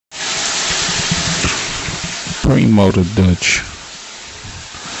Primo the Dutch,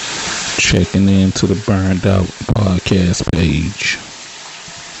 checking into the Burned Out podcast page.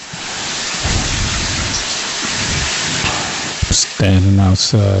 Standing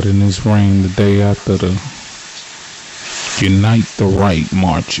outside in this rain the day after the Unite the Right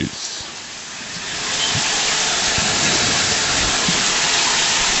marches.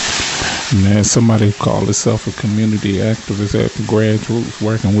 Man, somebody called himself a community activist at the grassroots,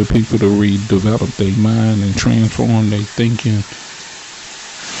 working with people to redevelop their mind and transform their thinking.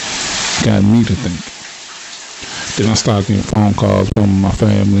 Got me to think. Then I started getting phone calls from my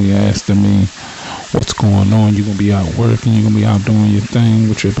family asking me, what's going on? You gonna be out working? You gonna be out doing your thing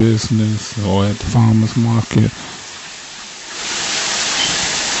with your business or at the farmer's market?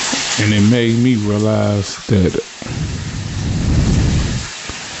 And it made me realize that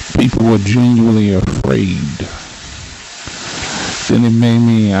people were genuinely afraid. Then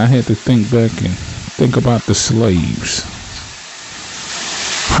I had to think back and think about the slaves.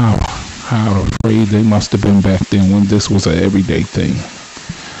 How afraid they must have been back then when this was an everyday thing.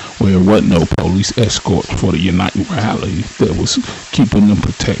 Where there wasn't no police escort for the Unite rally that was keeping them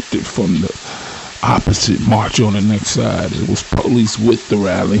protected from the opposite march on the next side. It was police with the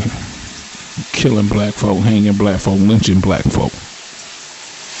rally, killing black folk, hanging black folk, lynching black folk.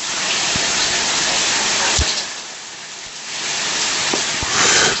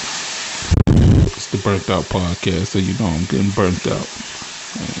 It's the Burnt Out podcast, so you know I'm getting burnt out.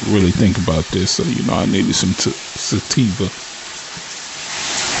 I really think about this, so you know I needed some sativa.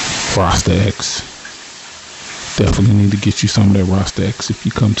 Rasta X. Definitely need to get you some of that Rasta X if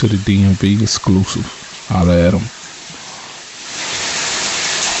you come to the DMV exclusive. Holla at them.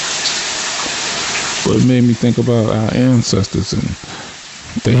 But it made me think about our ancestors, and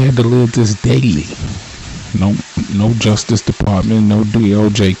they had to live this daily. No Justice Department, no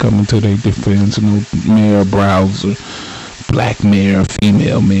DOJ coming to their defense, no Mayor Browser, black mayor,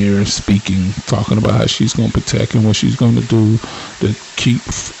 female mayor speaking, talking about how she's going to protect and what she's going to do to keep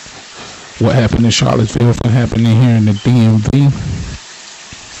what happened in Charlottesville from happening here in the DMV.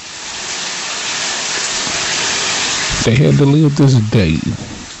 They had to live this daily.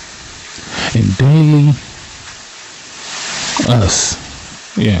 And daily, us.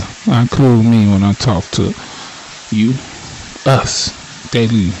 Yeah, I include me when I talk to you. Us.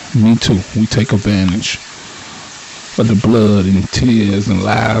 Daily. Me too. We take advantage of the blood and tears and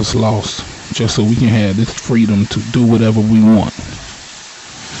lives lost just so we can have this freedom to do whatever we want.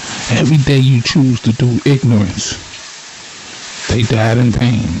 Every day you choose to do ignorance, they died in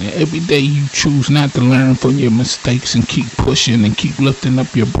vain. Every day you choose not to learn from your mistakes and keep pushing and keep lifting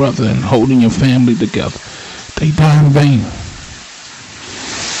up your brother and holding your family together, they die in vain.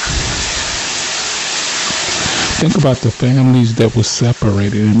 Think about the families that were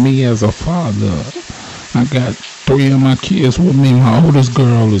separated. And me as a father, I got 3 of my kids with me. My oldest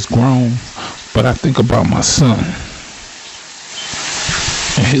girl is grown, but I think about my son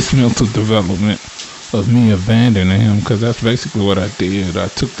and his mental development of me abandoning him, because that's basically what I did. I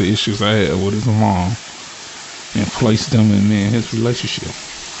took the issues I had with his mom and placed them in me and his relationship.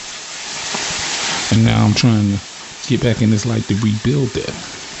 And now I'm trying to get back in this light to rebuild that.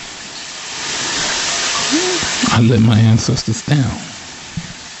 I let my ancestors down.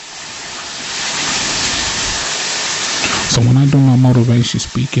 So when I do my motivation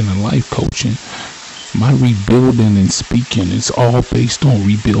speaking and life coaching, my rebuilding and speaking is all based on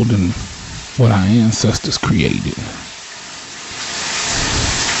rebuilding what our ancestors created.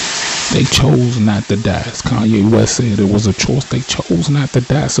 They chose not to die. As Kanye West said, it was a choice. They chose not to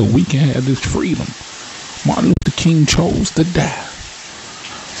die so we can have this freedom. Martin Luther King chose to die.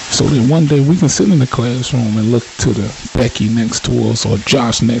 So then one day we can sit in the classroom and look to the Becky next to us or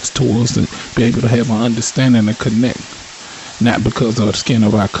Josh next to us and be able to have an understanding and connect. Not because of the skin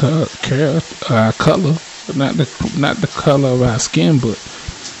of our color, not the color of our skin, but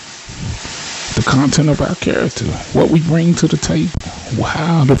the content of our character, what we bring to the table,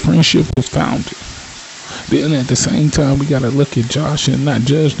 how the friendship was founded. Then at the same time, we got to look at Josh and not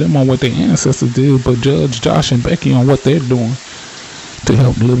judge them on what their ancestors did, but judge Josh and Becky on what they're doing to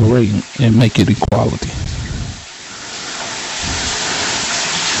help liberate and make it equality.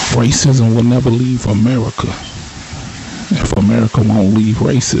 Racism will never leave America if America won't leave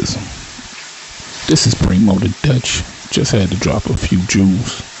racism. This is Primo the Dutch. Just had to drop a few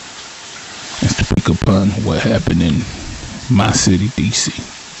jewels and speak upon what happened in my city, DC.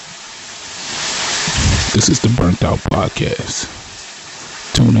 This is the Burnt Out Podcast.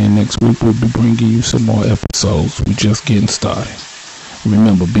 Tune in next week. We'll be bringing you some more episodes. We're just getting started.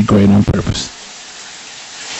 Remember, be great on purpose.